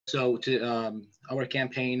Our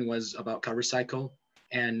campaign was about car recycle,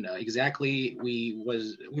 and exactly we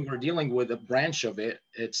were dealing with a branch of it.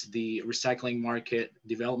 It's the Recycling Market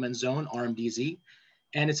Development Zone (RMDZ),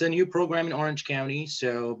 and it's a new program in Orange County.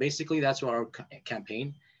 So basically, that's our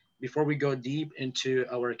campaign. Before we go deep into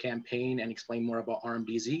our campaign and explain more about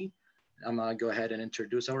RMDZ, I'm gonna go ahead and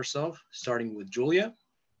introduce ourselves, starting with Julia.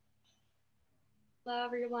 Hello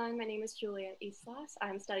everyone, my name is Julia Islas.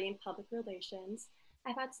 I'm studying public relations.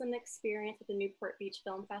 I've had some experience at the Newport Beach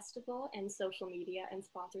Film Festival in social media and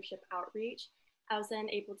sponsorship outreach. I was then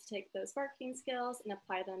able to take those marketing skills and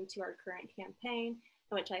apply them to our current campaign,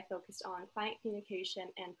 in which I focused on client communication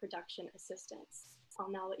and production assistance.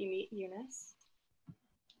 I'll now let you meet Eunice.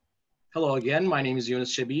 Hello again, my name is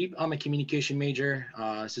Yunus Shabib. I'm a communication major.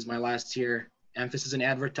 This is my last year, emphasis in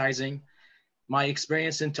advertising. My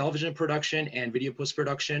experience in television production and video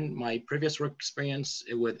post-production, my previous work experience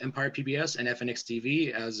with Empire PBS and FNX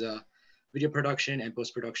TV as a video production and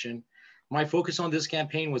post-production. My focus on this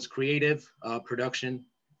campaign was creative production,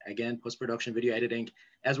 again, post-production, video editing,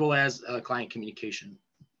 as well as client communication.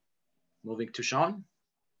 Moving to Sean.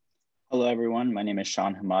 Hello, everyone. My name is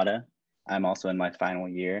Sean Hamada. I'm also in my final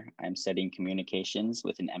year. I'm studying communications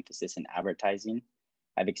with an emphasis in advertising.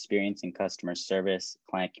 I have experience in customer service,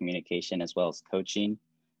 client communication, as well as coaching.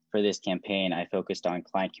 For this campaign, I focused on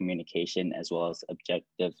client communication as well as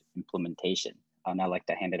objective implementation. I'd now like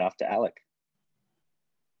to hand it off to Alec.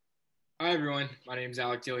 Hi, everyone. My name is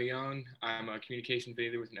Alec DeLeon. I'm a communication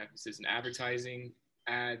leader with an emphasis in advertising.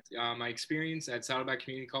 At my experience at Saddleback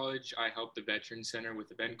Community College, I helped the Veterans Center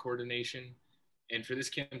with event coordination. And for this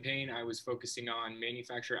campaign, I was focusing on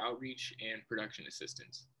manufacturer outreach and production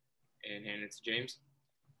assistance. And hand it to James.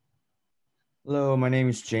 Hello, my name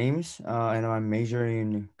is James, and I'm majoring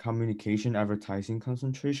in communication advertising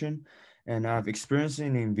concentration, and I have experience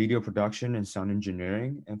in video production and sound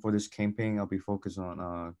engineering. And for this campaign, I'll be focused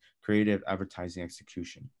on creative advertising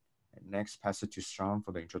execution. And next, pass it to Sean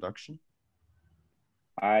for the introduction.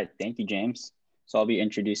 All right, thank you, James. So I'll be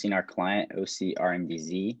introducing our client, OC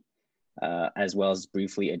RMDZ, as well as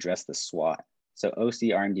briefly address the SWOT. So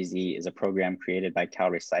OC RMDZ is a program created by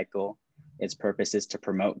Cal Recycle. Its purpose is to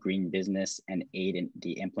promote green business and aid in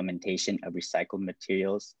the implementation of recycled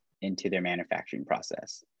materials into their manufacturing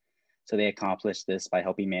process. So they accomplish this by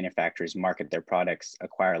helping manufacturers market their products,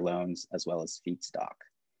 acquire loans, as well as feedstock.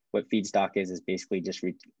 What feedstock is basically just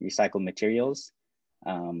recycled materials.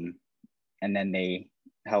 And then they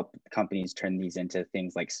help companies turn these into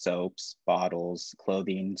things like soaps, bottles,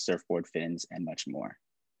 clothing, surfboard fins, and much more.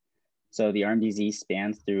 So the RMDZ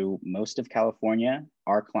spans through most of California.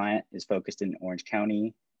 Our client is focused in Orange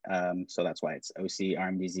County, so that's why it's OC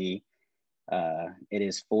RMDZ. It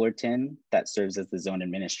is Fullerton that serves as the zone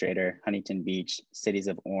administrator, Huntington Beach, cities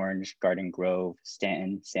of Orange, Garden Grove,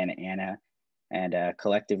 Stanton, Santa Ana, and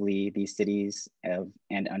collectively these cities and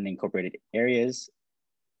unincorporated areas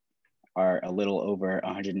are a little over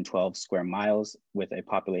 112 square miles with a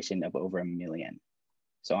population of over 1 million.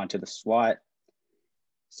 So onto the SWOT.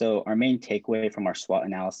 So our main takeaway from our SWOT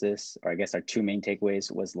analysis, or I guess our two main takeaways,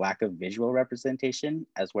 was lack of visual representation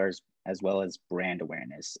as well as brand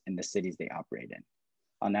awareness in the cities they operate in.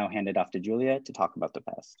 I'll now hand it off to Julia to talk about the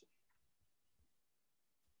pest.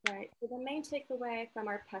 Right, so the main takeaway from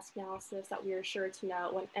our pest analysis that we were sure to know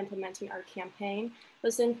when implementing our campaign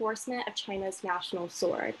was the enforcement of China's national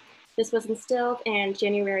sword. This was instilled in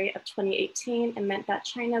January of 2018 and meant that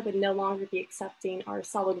China would no longer be accepting our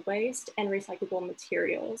solid waste and recyclable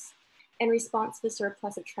materials. In response to the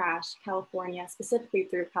surplus of trash, California, specifically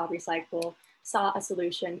through Cal Recycle, saw a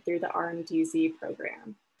solution through the RMDZ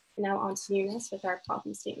program. And now on to Eunice with our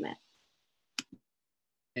problem statement.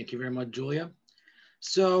 Thank you very much, Julia.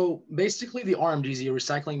 So basically the RMDZ,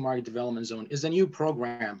 Recycling Market Development Zone, is a new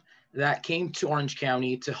program that came to Orange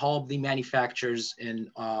County to help the manufacturers in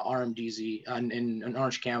RMDZ in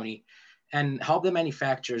Orange County and help the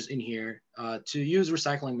manufacturers in here to use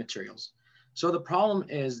recycling materials. So the problem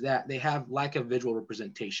is that they have lack of visual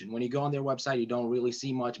representation. When you go on their website, you don't really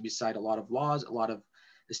see much beside a lot of laws, a lot of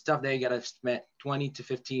the stuff they gotta spend 20 to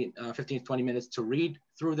 15 to 20 minutes to read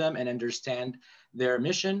through them and understand their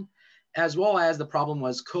mission, as well as the problem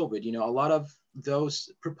was COVID. You know, a lot of those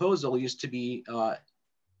proposals used to be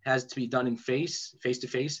has to be done in face to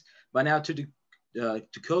face, but now to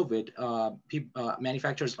COVID,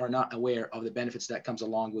 manufacturers are not aware of the benefits that comes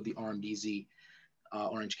along with the RMDZ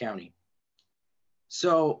Orange County.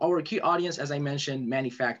 So our key audience, as I mentioned,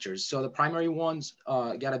 manufacturers. So the primary ones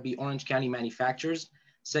gotta be Orange County manufacturers.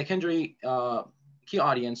 Secondary key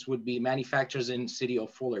audience would be manufacturers in city of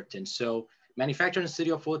Fullerton. So Manufacturers in the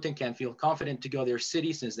city of Fullerton can feel confident to go to their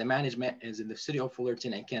city since the management is in the city of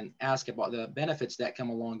Fullerton and can ask about the benefits that come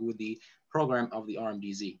along with the program of the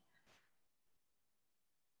RMDZ.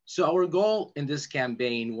 So our goal in this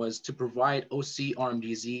campaign was to provide OC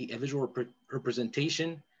RMDZ a visual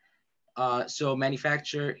representation so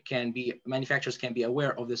manufacturers can be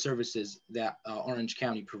aware of the services that Orange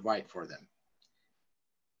County provide for them.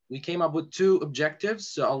 We came up with 2 objectives,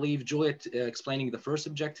 so I'll leave Juliet explaining the first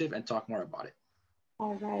objective and talk more about it.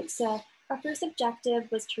 All right, so our first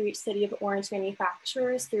objective was to reach City of Orange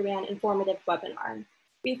manufacturers through an informative webinar.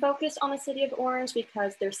 We focused on the City of Orange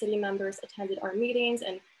because their city members attended our meetings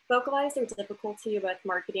and vocalized their difficulty with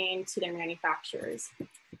marketing to their manufacturers.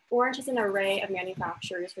 Orange has an array of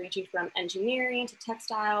manufacturers ranging from engineering to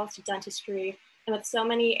textiles to dentistry, and with so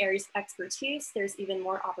many areas of expertise, there's even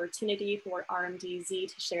more opportunity for RMDZ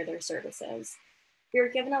to share their services. We were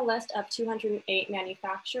given a list of 208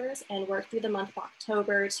 manufacturers and worked through the month of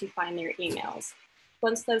October to find their emails.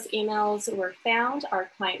 Once those emails were found, our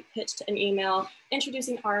client pitched an email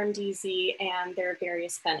introducing RMDZ and their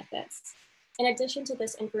various benefits. In addition to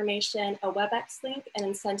this information, a WebEx link and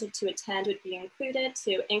incentive to attend would be included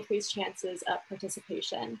to increase chances of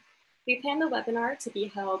participation. We planned the webinar to be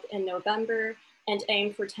held in November and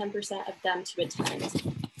aim for 10% of them to attend.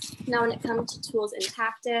 Now, when it comes to tools and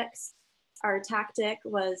tactics, our tactic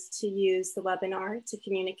was to use the webinar to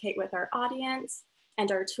communicate with our audience,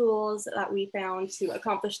 and our tools that we found to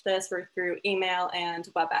accomplish this were through email and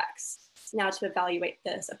WebEx. Now to evaluate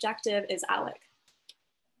this objective is Alec.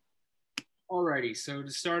 Alrighty, so to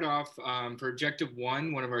start off, for objective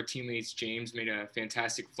 1, one of our teammates, James, made a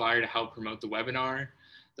fantastic flyer to help promote the webinar.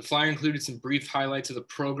 The flyer included some brief highlights of the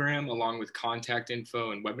program along with contact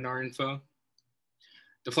info and webinar info.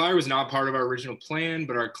 The flyer was not part of our original plan,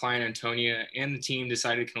 but our client Antonia and the team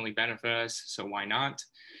decided it can only benefit us, so why not?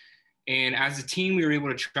 And as a team, we were able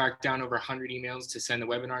to track down over 100 emails to send the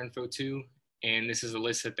webinar info to, and this is a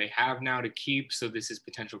list that they have now to keep, so this is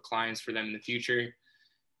potential clients for them in the future.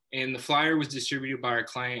 And the flyer was distributed by our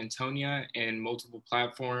client Antonia in multiple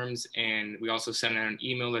platforms, and we also sent out an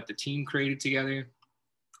email that the team created together.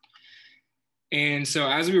 And so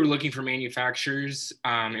as we were looking for manufacturers,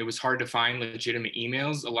 it was hard to find legitimate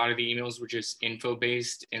emails. A lot of the emails were just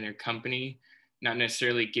info-based in their company, not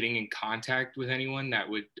necessarily getting in contact with anyone that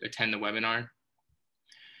would attend the webinar.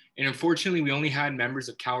 And unfortunately, we only had members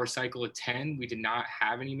of CalRecycle attend. We did not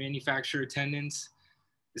have any manufacturer attendance.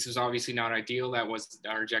 This was obviously not ideal. That was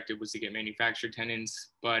our objective, was to get manufacturer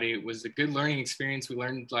attendance, but it was a good learning experience. We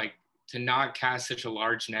learned to not cast such a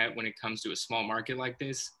large net when it comes to a small market like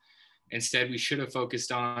this. Instead, we should have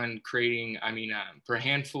focused on creating, for a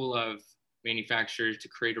handful of manufacturers, to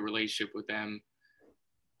create a relationship with them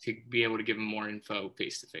to be able to give them more info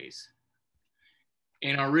face-to-face.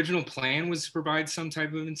 And our original plan was to provide some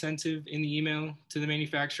type of incentive in the email to the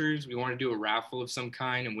manufacturers. We wanted to do a raffle of some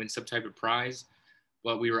kind and win some type of prize,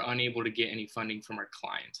 but we were unable to get any funding from our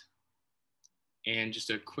client. And just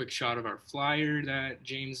a quick shot of our flyer that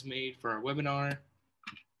James made for our webinar.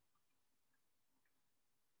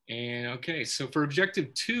 And okay, so for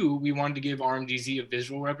objective 2, we wanted to give RMDZ a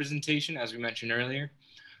visual representation, as we mentioned earlier.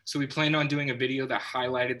 So we planned on doing a video that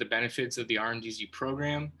highlighted the benefits of the RMDZ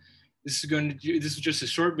program. This is just a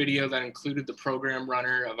short video that included the program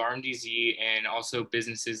runner of RMDZ and also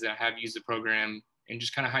businesses that have used the program, and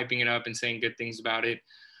just kind of hyping it up and saying good things about it.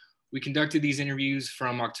 We conducted these interviews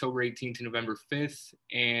from October 18th to November 5th,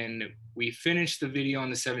 and we finished the video on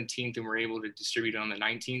the 17th and were able to distribute it on the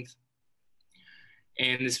 19th.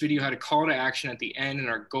 And this video had a call to action at the end, and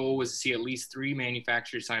our goal was to see at least 3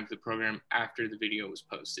 manufacturers sign up for the program after the video was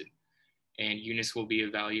posted. And Eunice will be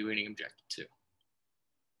evaluating objective 2.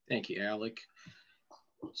 Thank you, Alec.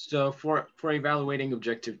 So for evaluating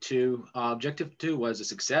objective 2 was a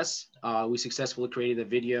success. We successfully created a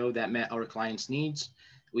video that met our clients' needs.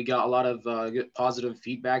 We got a lot of good positive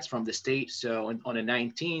feedbacks from the state. So on the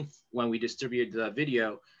 19th, when we distributed the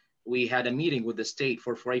video, we had a meeting with the state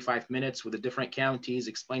for 45 minutes with the different counties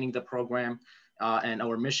explaining the program and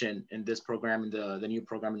our mission in this program, the new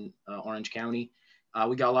program in Orange County.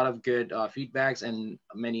 We got a lot of good feedbacks, and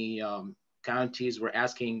many counties were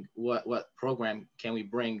asking what program can we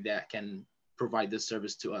bring that can provide this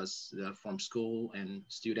service to us from school and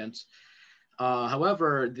students.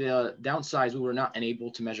 However, the downsides, we were not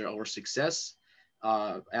unable to measure our success.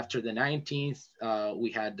 After the 19th,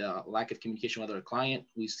 we had lack of communication with our client.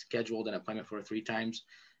 We scheduled an appointment for 3 times.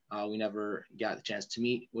 We never got the chance to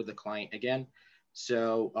meet with the client again.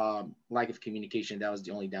 So lack of communication, that was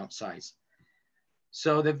the only downside.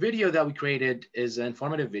 So the video that we created is an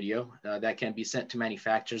informative video that can be sent to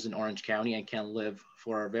manufacturers in Orange County and can live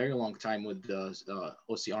for a very long time with the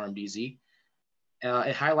OCRMDZ.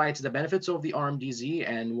 It highlights the benefits of the RMDZ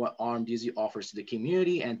and what RMDZ offers to the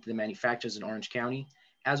community and to the manufacturers in Orange County,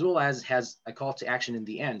 as well as has a call to action in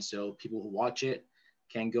the end. So people who watch it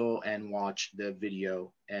can go and watch the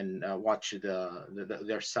video and watch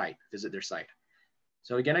their site, visit their site.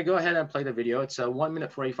 So we're gonna go ahead and play the video. It's a 1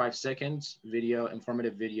 minute, 45 seconds video,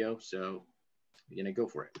 informative video. So we're gonna go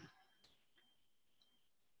for it.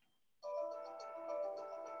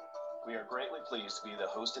 We are greatly pleased to be the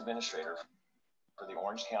host administrator for the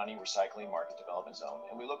Orange County Recycling Market Development Zone,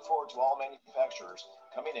 and we look forward to all manufacturers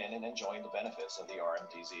coming in and enjoying the benefits of the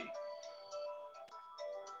RMDZ.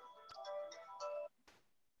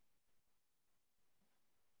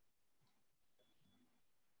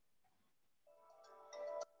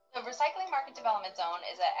 The Recycling Market Development Zone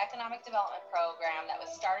is an economic development program that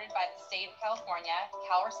was started by the state of California,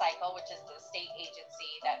 CalRecycle, which is the state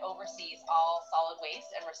agency that oversees all solid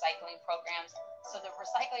waste and recycling programs. So the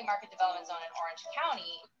Recycling Market Development Zone in Orange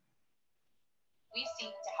County, we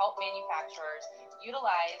seek to help manufacturers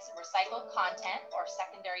utilize recycled content or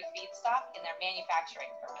secondary feedstock in their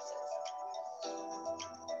manufacturing purposes.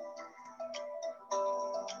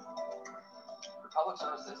 Public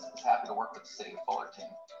Services is happy to work with the City of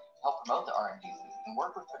Fullerton, help promote the RMDZ, and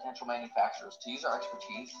work with potential manufacturers to use our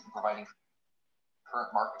expertise in providing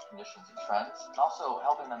current market conditions and trends, and also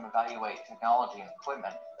helping them evaluate technology and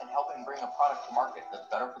equipment, and helping bring a product to market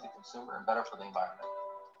that's better for the consumer and better for the environment.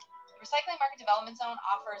 The Recycling Market Development Zone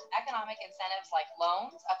offers economic incentives like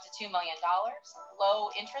loans up to $2 million, low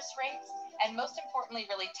interest rates, and most importantly,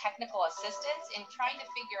 really technical assistance in trying to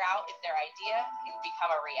figure out if their idea can become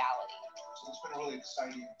a reality. So it's been a really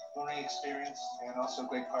exciting learning experience and also a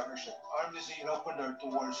great partnership. RMDZ opened our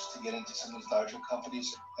doors to get into some of these larger companies,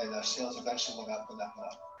 and our sales eventually went up and up and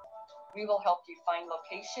up. We will help you find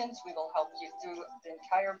locations. We will help you through the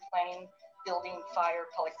entire planning, building, fire,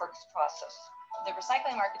 public works process. The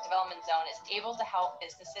Recycling Market Development Zone is able to help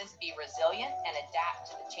businesses be resilient and adapt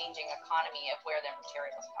to the changing economy of where their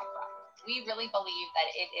materials come from. We really believe that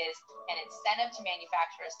it is an incentive to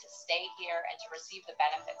manufacturers to stay here and to receive the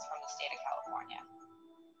benefits from the state of California.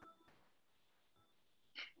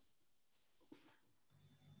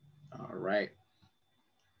 All right.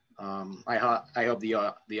 I hope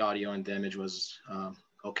the audio and the image was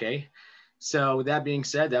okay. So with that being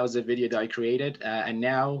said, that was a video that I created. And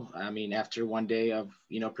now, I mean, after 1 day of,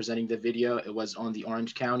 presenting the video, it was on the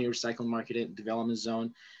Orange County Recycling Market Development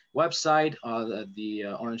Zone website. The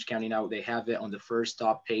Orange County, now they have it on the first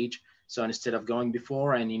top page. So instead of going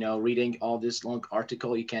before and, reading all this long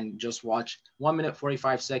article, you can just watch 1 minute,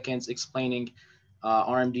 45 seconds explaining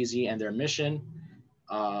RMDZ and their mission.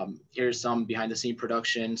 Here's some behind the scene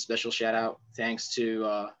production, special shout out. Thanks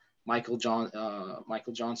to Michael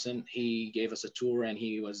Johnson. He gave us a tour and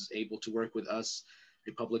he was able to work with us.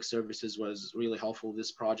 Republic Services was really helpful with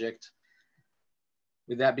this project.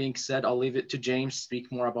 With that being said, I'll leave it to James to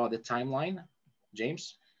speak more about the timeline.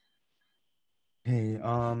 James? Hey,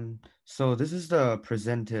 so this is the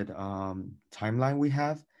presented timeline we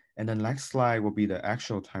have, and the next slide will be the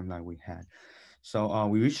actual timeline we had. So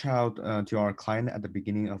we reached out to our client at the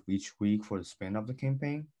beginning of each week for the span of the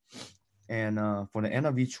campaign. And for the end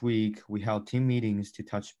of each week, we held team meetings to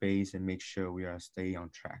touch base and make sure we are staying on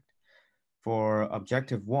track. For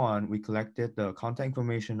objective 1, we collected the contact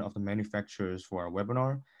information of the manufacturers for our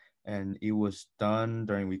webinar, and it was done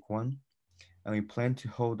during week 1. And we plan to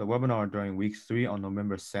hold the webinar during week 3 on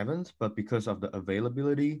November 7th, but because of the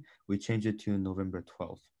availability, we changed it to November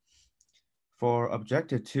 12th. For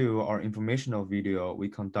objective 2, our informational video, we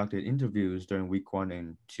conducted interviews during week 1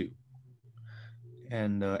 and 2.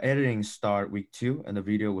 And the editing started week 2, and the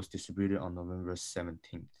video was distributed on November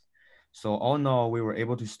 17th. So all in all, we were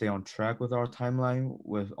able to stay on track with our timeline,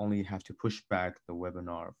 with only have to push back the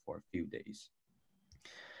webinar for a few days.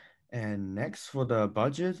 And next, for the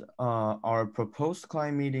budget, our proposed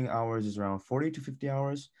client meeting hours is around 40 to 50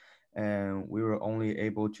 hours, and we were only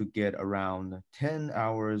able to get around 10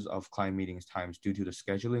 hours of client meetings times due to the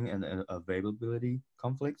scheduling and availability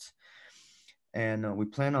conflicts. And we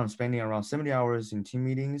plan on spending around 70 hours in team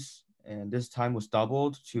meetings, and this time was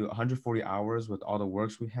doubled to 140 hours with all the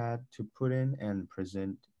works we had to put in and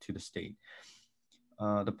present to the state.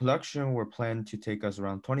 The production were planned to take us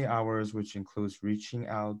around 20 hours, which includes reaching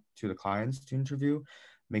out to the clients to interview,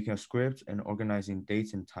 making a script, and organizing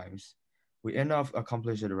dates and times. We end up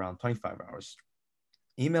accomplishing around 25 hours.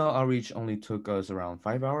 Email outreach only took us around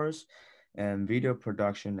 5 hours, and video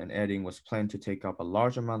production and editing was planned to take up a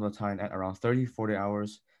large amount of time at around 30-40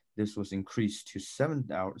 hours. this was increased to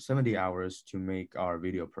 70 hours to make our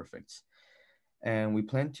video perfect. And we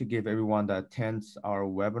plan to give everyone that attends our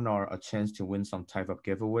webinar a chance to win some type of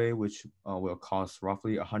giveaway, which will cost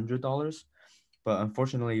roughly $100. But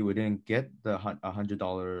unfortunately, we didn't get the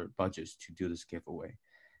 $100 budgets to do this giveaway.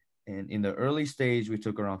 And in the early stage, we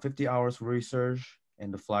took around 50 hours of research,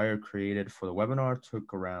 and the flyer created for the webinar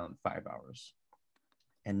took around 5 hours.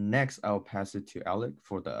 And next, I'll pass it to Alec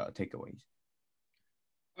for the takeaways.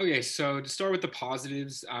 Okay, so to start with the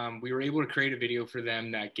positives, we were able to create a video for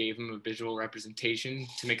them that gave them a visual representation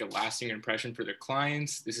to make a lasting impression for their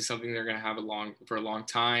clients. This is something they're going to have for a long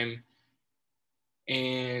time.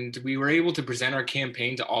 And we were able to present our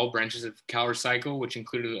campaign to all branches of CalRecycle, which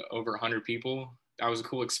included over 100 people. That was a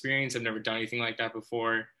cool experience. I've never done anything like that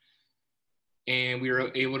before. And we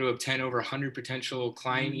were able to obtain over 100 potential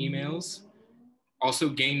client emails. Also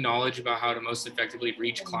gain knowledge about how to most effectively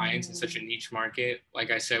reach clients in such a niche market.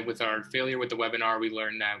 Like I said, with our failure with the webinar, we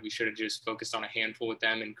learned that we should have just focused on a handful with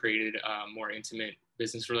them and created a more intimate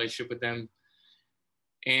business relationship with them.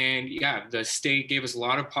 And yeah, the state gave us a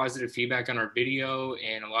lot of positive feedback on our video,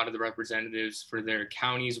 and a lot of the representatives for their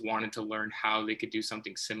counties wanted to learn how they could do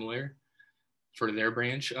something similar for their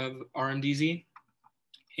branch of RMDZ.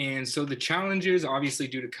 And so the challenges, obviously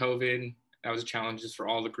due to COVID, that was challenges for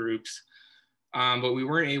all the groups. But we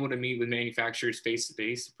weren't able to meet with manufacturers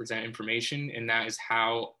face-to-face to present information, and that is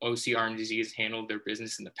how OC RMDZ has handled their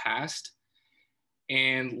business in the past.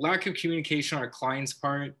 And lack of communication on our client's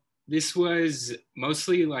part. This was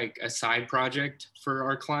mostly like a side project for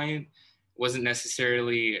our client. It wasn't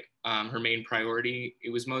necessarily her main priority.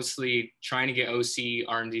 It was mostly trying to get OC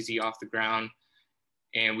RMDZ off the ground,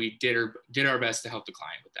 and we did our best to help the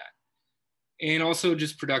client with that. And also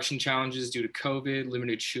just production challenges due to COVID,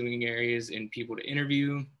 limited shooting areas and people to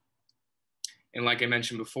interview. And like I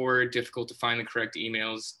mentioned before, difficult to find the correct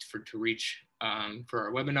emails to reach for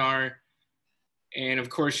our webinar. And of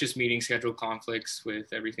course, just meeting schedule conflicts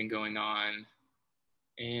with everything going on.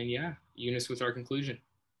 And yeah, Eunice with our conclusion.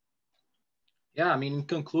 Yeah, I mean, in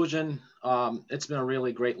conclusion, it's been a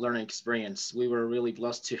really great learning experience. We were really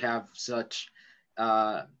blessed to have such,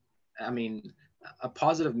 a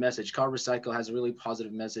positive message. CalRecycle has a really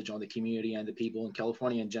positive message on the community and the people in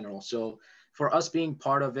California in general. So for us being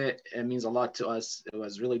part of it, it means a lot to us. It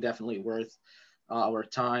was really definitely worth our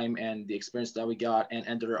time and the experience that we got. And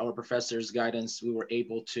under our professor's guidance, we were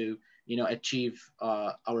able to, achieve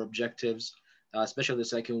our objectives, especially the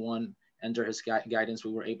second one. Under his guidance,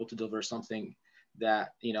 we were able to deliver something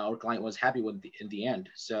that, our client was happy with in the end.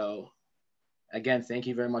 So again, thank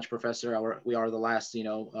you very much, Professor. We are the last,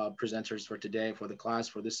 presenters for today, for the class,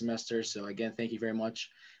 for this semester. So again, thank you very much.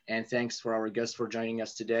 And thanks for our guests for joining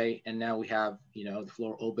us today. And now we have, the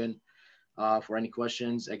floor open for any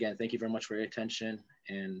questions. Again, thank you very much for your attention.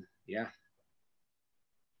 And yeah.